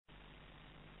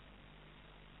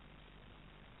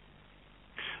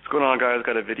What's going on, guys?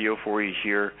 Got a video for you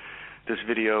here. This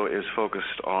video is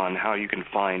focused on how you can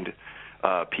find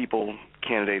people,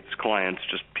 candidates, clients,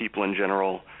 just people in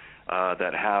general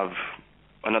that have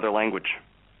another language,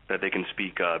 that they can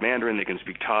speak Mandarin, they can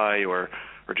speak Thai or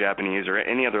Japanese or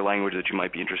any other language that you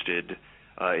might be interested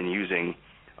in using.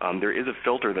 There is a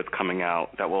filter that's coming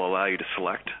out that will allow you to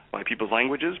select by people's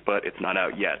languages, but it's not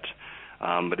out yet.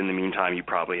 But in the meantime, you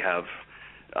probably have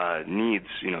needs,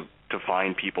 to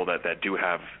find people that do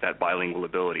have that bilingual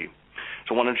ability.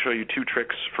 So I wanted to show you two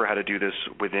tricks for how to do this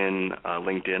within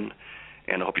LinkedIn,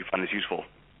 and I hope you find this useful.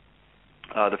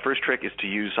 The first trick is to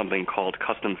use something called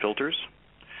custom filters.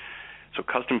 So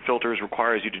custom filters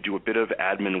requires you to do a bit of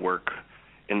admin work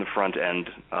in the front end,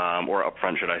 or up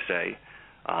front, should I say.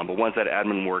 But once that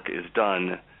admin work is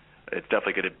done, it's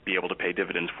definitely going to be able to pay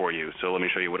dividends for you. So let me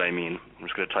show you what I mean. I'm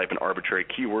just going to type an arbitrary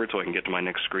keyword so I can get to my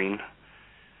next screen.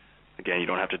 Again, you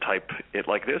don't have to type it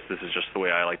like this. This is just the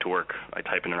way I like to work. I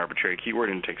type in an arbitrary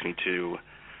keyword and it takes me to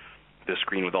this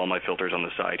screen with all my filters on the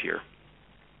side here.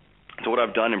 So what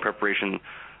I've done in preparation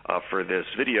for this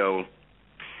video is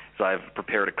I've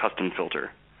prepared a custom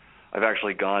filter. I've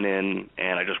actually gone in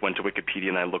and I just went to Wikipedia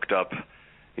and I looked up,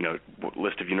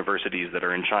 list of universities that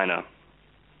are in China.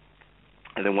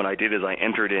 And then what I did is I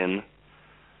entered in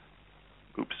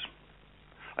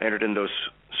those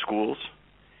schools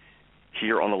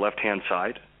here on the left-hand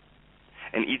side.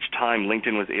 And each time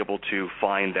LinkedIn was able to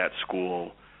find that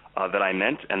school that I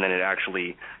meant, and then it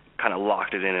actually kind of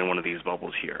locked it in one of these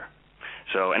bubbles here.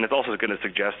 So, and it's also going to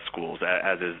suggest schools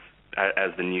as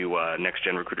the new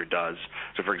Next-Gen Recruiter does.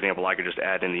 So, for example, I could just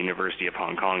add in the University of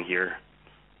Hong Kong here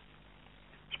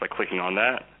just by clicking on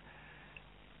that.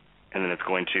 And then it's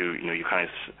going to, you kind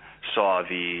of saw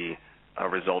the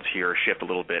results here shift a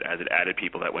little bit as it added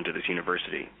people that went to this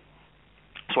university.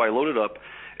 So I loaded up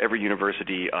every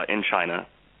university in China,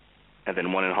 and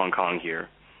then one in Hong Kong here.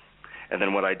 And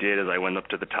then what I did is I went up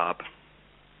to the top,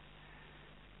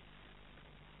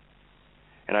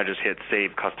 and I just hit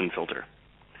Save Custom Filter.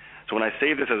 So when I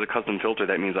save this as a custom filter,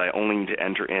 that means I only need to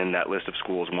enter in that list of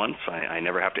schools once. I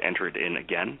never have to enter it in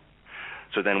again.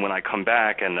 So then when I come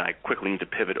back and I quickly need to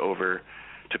pivot over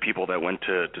to people that went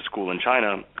to school in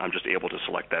China, I'm just able to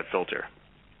select that filter.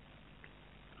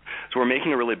 So we're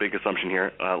making a really big assumption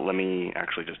here. Let me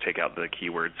actually just take out the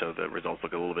keyword so the results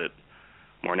look a little bit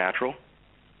more natural.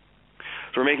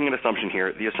 So we're making an assumption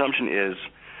here. The assumption is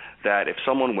that if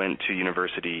someone went to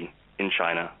university in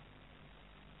China,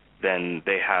 then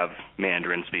they have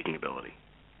Mandarin speaking ability.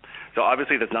 So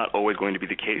obviously that's not always going to be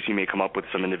the case. You may come up with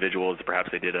some individuals, perhaps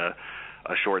they did a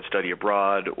short study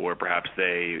abroad, or perhaps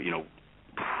they,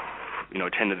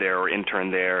 attended there or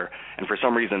interned there, and for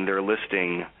some reason they're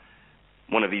listing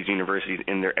one of these universities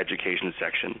in their education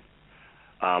section.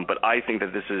 But I think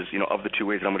that this is, of the two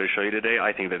ways that I'm going to show you today,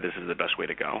 I think that this is the best way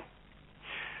to go.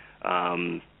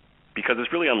 Because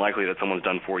it's really unlikely that someone's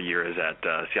done 4 years at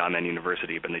Xiamen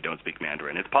University but they don't speak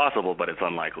Mandarin. It's possible, but it's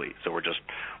unlikely. So we're just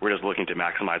looking to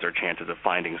maximize our chances of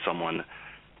finding someone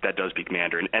that does speak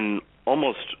Mandarin. And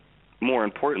almost more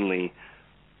importantly,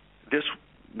 this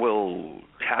will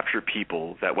capture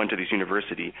people that went to this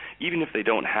university, even if they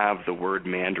don't have the word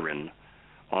Mandarin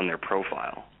on their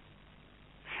profile.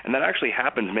 And that actually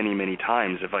happens many, many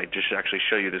times. If I just actually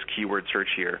show you this keyword search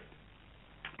here,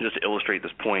 just to illustrate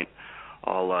this point,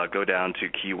 I'll go down to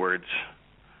keywords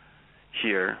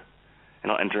here,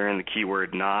 and I'll enter in the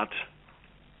keyword not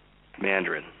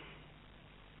Mandarin.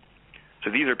 So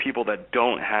these are people that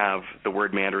don't have the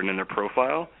word Mandarin in their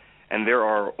profile, and there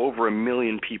are over 1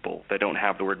 million people that don't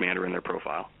have the word Mandarin in their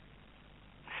profile.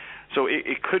 So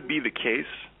it could be the case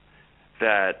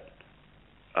that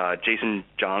Jason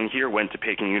Zhang here went to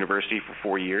Peking University for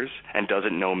 4 years and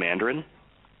doesn't know Mandarin.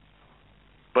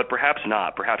 But perhaps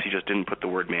not. Perhaps he just didn't put the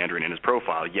word Mandarin in his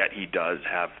profile, yet he does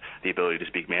have the ability to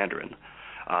speak Mandarin.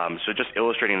 So just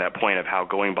illustrating that point of how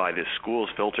going by this schools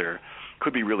filter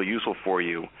could be really useful for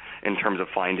you in terms of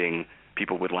finding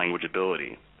people with language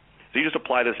ability. So you just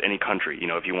apply this to any country.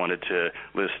 If you wanted to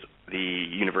list the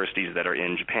universities that are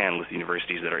in Japan, list the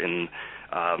universities that are in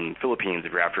Philippines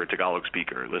if you're after a Tagalog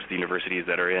speaker, list the universities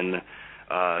that are in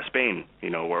Spain,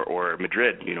 or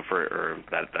Madrid,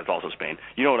 that's also Spain.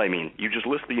 You know what I mean. You just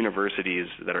list the universities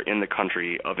that are in the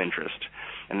country of interest,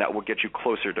 and that will get you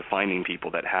closer to finding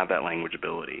people that have that language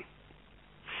ability.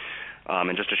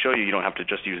 And just to show you, you don't have to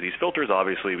just use these filters.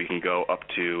 Obviously, we can go up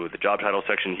to the job title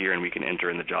section here, and we can enter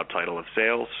in the job title of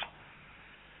sales.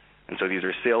 And so these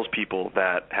are salespeople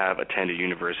that have attended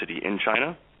university in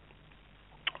China,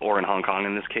 or in Hong Kong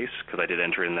in this case, because I did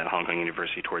enter in that Hong Kong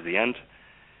university towards the end.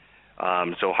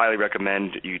 So highly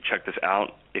recommend you check this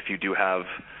out if you do have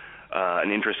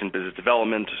an interest in business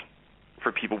development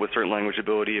for people with certain language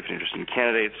ability, if you're interested in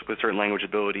candidates with certain language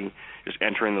ability, just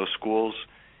enter in those schools.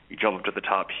 You jump up to the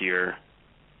top here,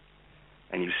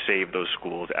 and you save those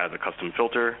schools as a custom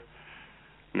filter,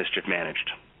 mischief managed.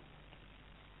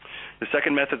 The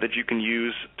second method that you can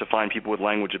use to find people with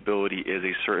language ability is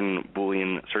a certain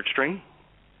Boolean search string.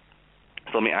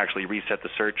 So let me actually reset the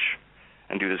search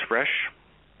and do this fresh.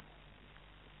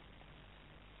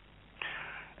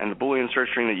 And the Boolean search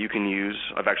string that you can use,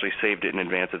 I've actually saved it in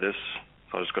advance of this.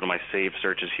 So I'll just go to my save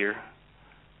searches here.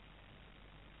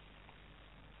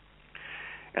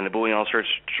 And the Boolean search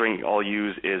string I'll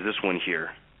use is this one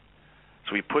here.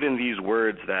 So we put in these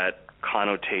words that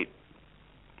connotate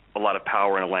a lot of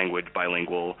power in a language: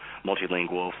 bilingual,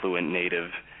 multilingual, fluent,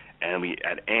 native, and we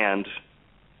add and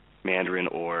Mandarin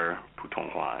or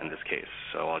Putonghua in this case.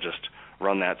 So I'll just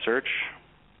run that search.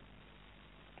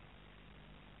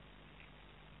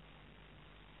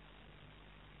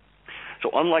 So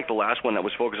unlike the last one that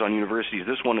was focused on universities,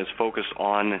 this one is focused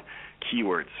on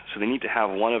keywords. So they need to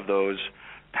have one of those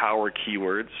power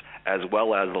keywords as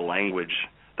well as the language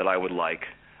that I would like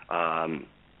on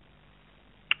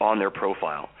their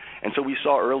profile. And so we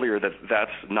saw earlier that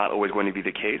that's not always going to be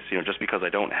the case. Just because I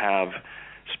don't have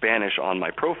Spanish on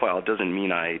my profile doesn't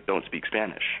mean I don't speak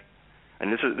Spanish.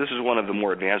 And this is one of the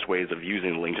more advanced ways of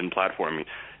using the LinkedIn platform.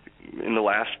 In the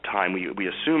last time, we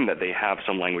assumed that they have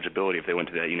some language ability if they went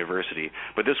to that university,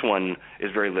 but this one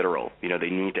is very literal. They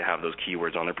need to have those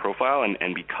keywords on their profile,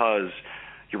 and because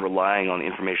you're relying on the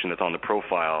information that's on the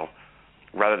profile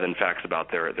rather than facts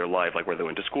about their life, like where they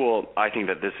went to school, I think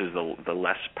that this is the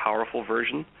less powerful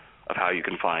version of how you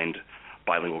can find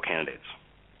bilingual candidates.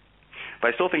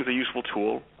 But I still think it's a useful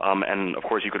tool, and of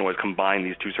course you can always combine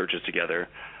these two searches together.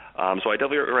 So I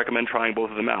definitely recommend trying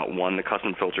both of them out. One, the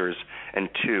custom filters, and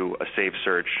two, a saved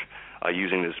search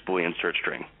using this Boolean search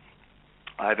string.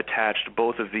 I've attached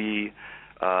both of the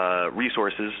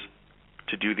resources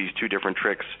to do these two different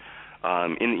tricks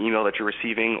in the email that you're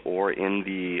receiving or in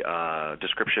the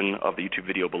description of the YouTube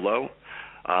video below.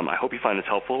 I hope you find this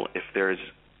helpful. If there's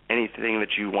anything that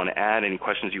you want to add, any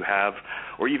questions you have,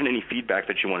 or even any feedback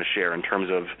that you want to share in terms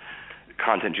of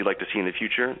content you'd like to see in the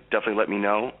future, definitely let me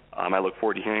know. I look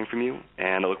forward to hearing from you,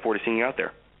 and I look forward to seeing you out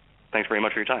there. Thanks very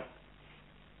much for your time.